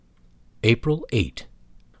April 8.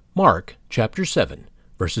 Mark chapter 7,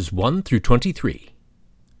 verses 1 through 23.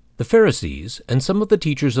 The Pharisees and some of the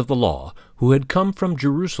teachers of the law who had come from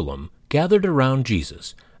Jerusalem gathered around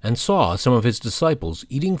Jesus and saw some of his disciples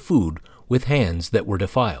eating food with hands that were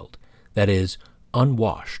defiled, that is,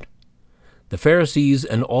 unwashed. The Pharisees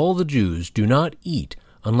and all the Jews do not eat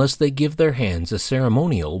unless they give their hands a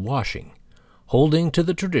ceremonial washing, holding to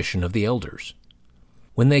the tradition of the elders.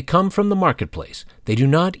 When they come from the marketplace, they do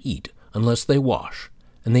not eat unless they wash,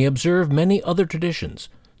 and they observe many other traditions,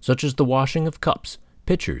 such as the washing of cups,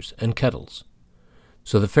 pitchers, and kettles.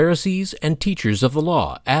 So the Pharisees and teachers of the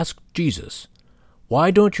law asked Jesus,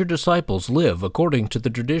 "Why don't your disciples live according to the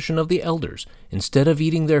tradition of the elders, instead of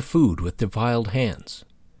eating their food with defiled hands?"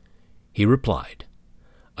 He replied,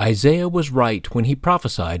 "Isaiah was right when he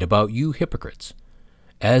prophesied about you hypocrites.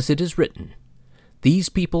 As it is written, 'These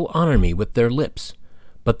people honor me with their lips,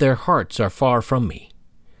 but their hearts are far from me.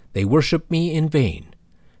 They worship me in vain.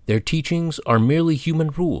 Their teachings are merely human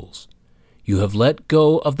rules. You have let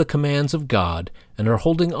go of the commands of God and are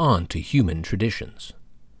holding on to human traditions.'"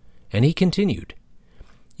 And he continued,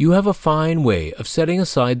 "You have a fine way of setting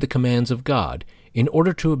aside the commands of God in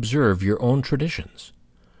order to observe your own traditions.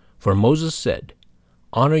 For Moses said,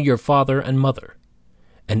 'Honor your father and mother,'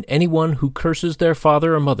 and anyone who curses their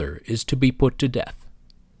father or mother is to be put to death.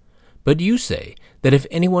 But you say that if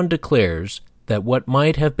anyone declares that what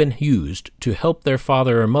might have been used to help their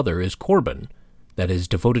father or mother is korban, that is,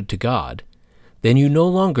 devoted to God, then you no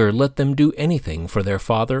longer let them do anything for their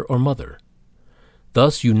father or mother.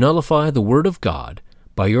 Thus you nullify the word of God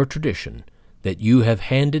by your tradition that you have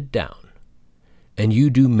handed down. And you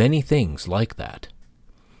do many things like that."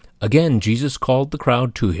 Again Jesus called the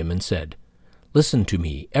crowd to him and said, "Listen to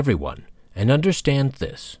me, everyone, and understand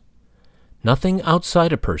this. Nothing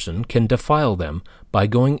outside a person can defile them by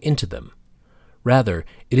going into them. Rather,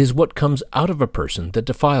 it is what comes out of a person that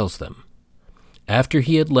defiles them." After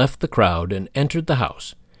he had left the crowd and entered the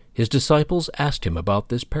house, his disciples asked him about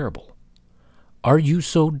this parable. "Are you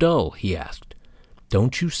so dull?" he asked.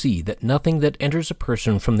 "Don't you see that nothing that enters a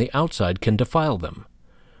person from the outside can defile them?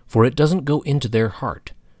 For it doesn't go into their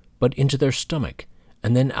heart, but into their stomach,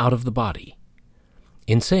 and then out of the body."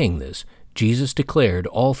 In saying this, Jesus declared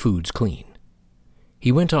all foods clean.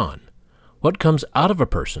 He went on, "What comes out of a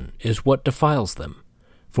person is what defiles them,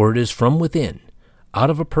 for it is from within, out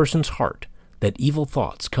of a person's heart, that evil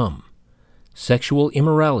thoughts come: sexual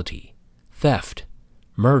immorality, theft,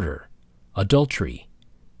 murder, adultery,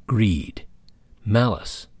 greed,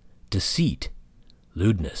 malice, deceit,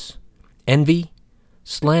 lewdness, envy,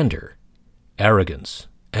 slander, arrogance,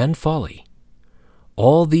 and folly.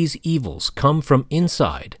 All these evils come from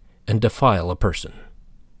inside and defile a person."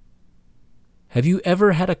 Have you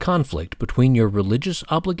ever had a conflict between your religious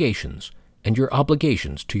obligations and your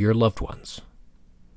obligations to your loved ones?